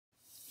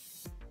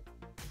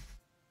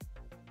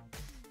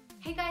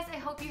Hey guys, I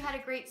hope you had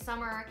a great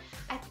summer.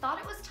 I thought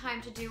it was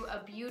time to do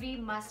a beauty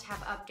must-have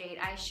update.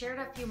 I shared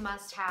a few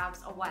must-haves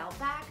a while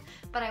back,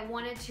 but I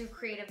wanted to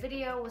create a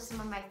video with some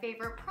of my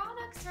favorite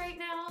products right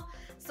now.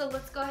 So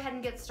let's go ahead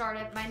and get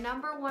started. My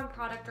number one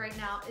product right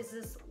now is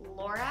this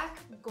Lorac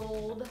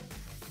Gold.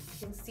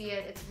 You can see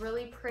it, it's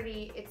really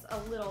pretty. It's a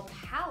little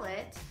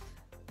palette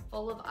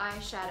full of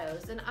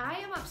eyeshadows, and I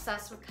am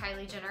obsessed with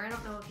Kylie Jenner. I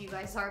don't know if you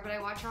guys are, but I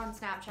watch her on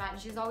Snapchat,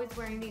 and she's always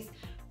wearing these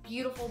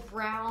beautiful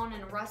brown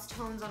and rust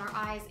tones on her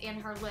eyes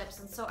and her lips.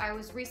 And so I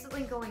was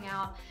recently going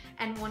out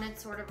and wanted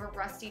sort of a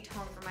rusty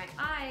tone for my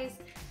eyes,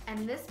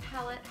 and this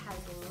palette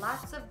has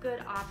lots of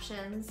good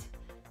options.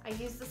 I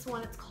use this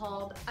one, it's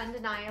called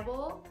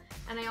Undeniable,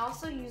 and I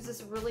also use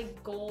this really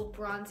gold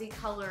bronzy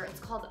color. It's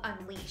called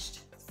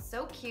Unleashed.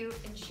 So cute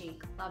and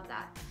chic, love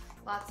that.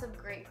 Lots of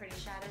great pretty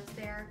shadows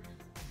there.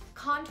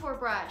 Contour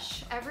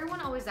brush.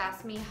 Everyone always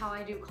asks me how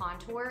I do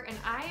contour, and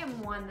I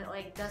am one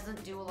that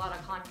doesn't do a lot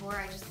of contour.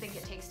 I just think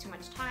it takes too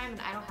much time,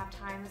 and I don't have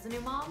time as a new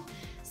mom.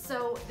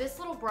 So this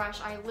little brush,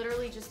 I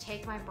literally just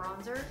take my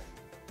bronzer,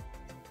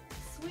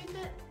 sweep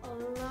it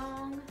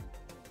along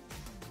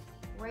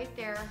right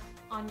there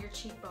on your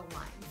cheekbone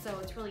line. So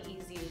it's really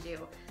easy to do.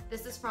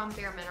 This is from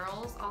Bare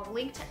Minerals. I'll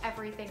link to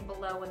everything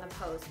below in the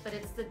post, but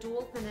it's the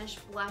dual finish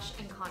blush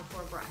and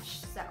contour brush.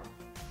 So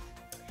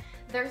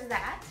there's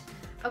that.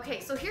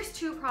 Okay, so here's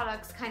two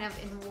products kind of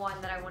in one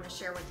that I want to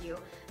share with you.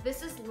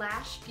 This is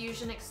Lash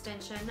Fusion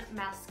Extension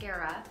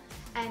Mascara,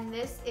 and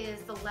this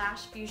is the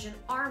Lash Fusion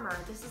Armor.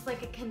 This is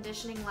like a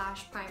conditioning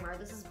lash primer.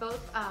 This is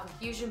both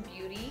Fusion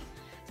Beauty,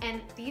 and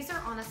these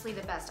are honestly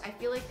the best. I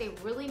feel like they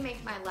really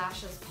make my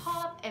lashes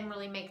pop and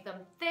really make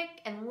them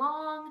thick and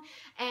long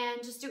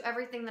and just do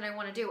everything that I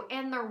want to do.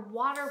 And they're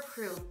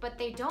waterproof, but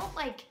they don't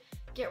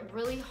get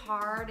really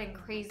hard and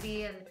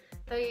crazy, and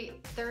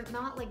they're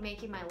not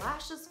making my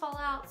lashes fall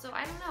out. So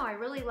I don't know, I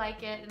really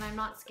like it, and I'm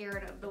not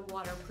scared of the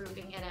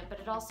waterproofing in it, but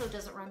it also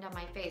doesn't run down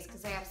my face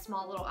because I have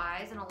small little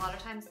eyes, and a lot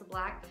of times the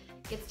black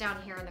gets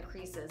down here in the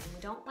creases, and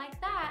we don't like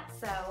that.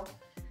 So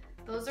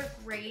those are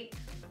great.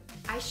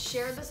 I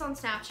shared this on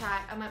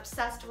Snapchat. I'm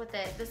obsessed with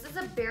it. This is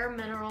a Bare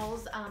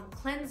Minerals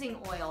cleansing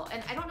oil,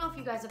 and I don't know if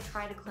you guys have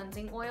tried a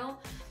cleansing oil,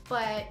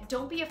 but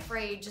don't be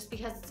afraid just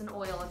because it's an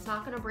oil. It's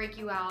not gonna break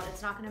you out.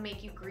 It's not gonna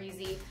make you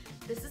greasy.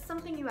 This is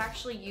something you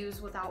actually use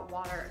without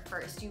water at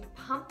first. You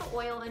pump the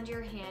oil into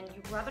your hand,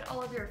 you rub it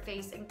all over your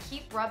face, and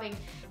keep rubbing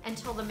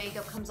until the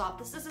makeup comes off.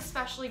 This is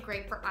especially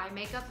great for eye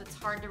makeup that's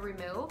hard to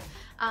remove.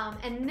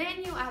 And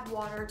then you add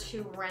water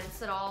to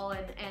rinse it all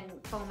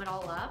and foam it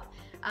all up.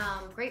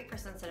 Great for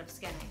sensitive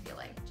skin, I feel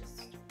like.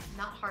 Just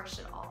not harsh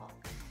at all.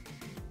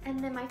 And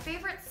then my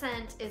favorite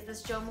scent is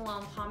this Jo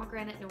Malone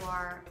Pomegranate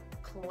Noir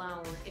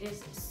cologne. It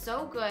is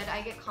so good.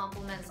 I get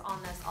compliments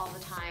on this all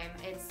the time.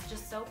 It's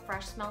just so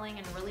fresh smelling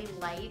and really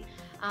light.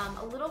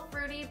 A little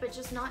fruity, but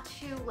just not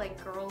too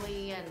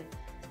girly, and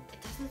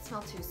it doesn't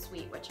smell too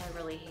sweet, which I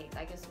really hate.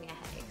 That gives me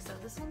a headache. So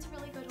this one's a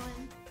really good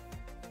one.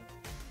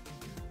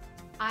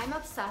 I'm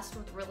obsessed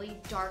with really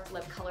dark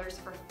lip colors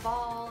for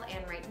fall,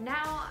 and right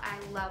now I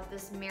love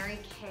this Mary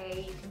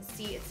Kay. You can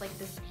see it's like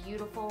this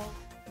beautiful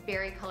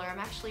berry color. I'm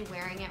actually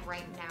wearing it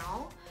right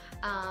now.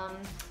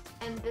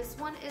 And this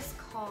one is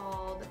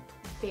called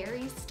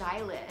Berry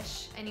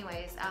Stylish.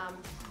 Anyways,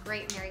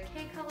 great Mary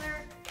Kay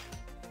color.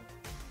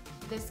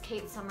 This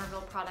Kate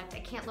Somerville product,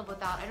 I can't live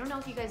without. I don't know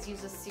if you guys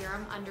use a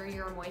serum under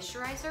your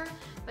moisturizer,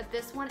 but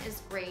this one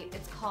is great.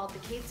 It's called the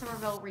Kate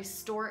Somerville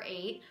Restore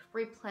 8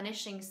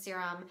 Replenishing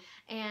Serum,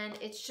 and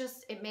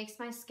it makes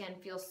my skin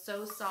feel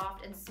so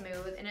soft and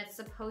smooth, and it's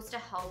supposed to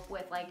help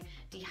with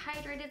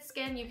dehydrated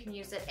skin. You can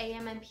use it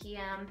AM and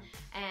PM,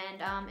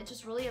 and it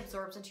just really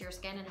absorbs into your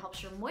skin and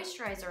helps your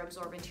moisturizer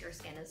absorb into your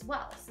skin as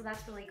well. So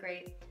that's really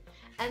great.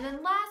 And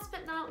then last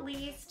but not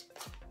least,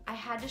 I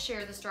had to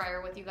share this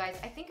dryer with you guys.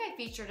 I think I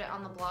featured it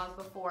on the blog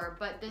before,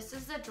 but this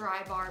is a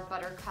Drybar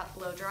Buttercup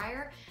Blow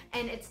Dryer,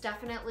 and it's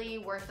definitely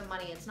worth the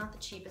money. It's not the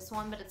cheapest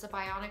one, but it's a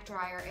bionic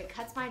dryer. It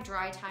cuts my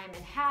dry time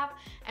in half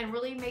and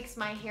really makes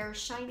my hair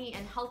shiny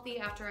and healthy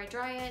after I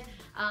dry it,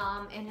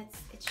 and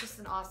it's just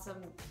an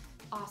awesome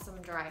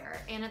dryer,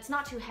 and it's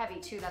not too heavy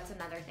too. That's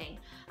another thing.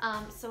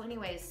 So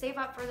anyways, save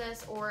up for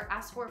this or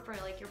ask for it for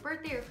your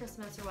birthday or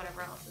Christmas or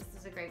whatever else. This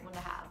is a great one to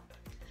have.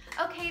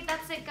 Okay,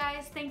 that's it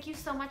guys. Thank you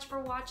so much for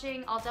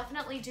watching. I'll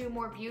definitely do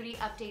more beauty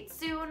updates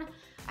soon.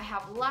 I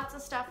have lots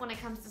of stuff when it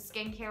comes to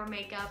skincare,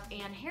 makeup,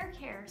 and hair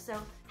care. So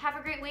have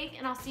a great week,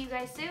 and I'll see you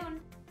guys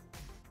soon.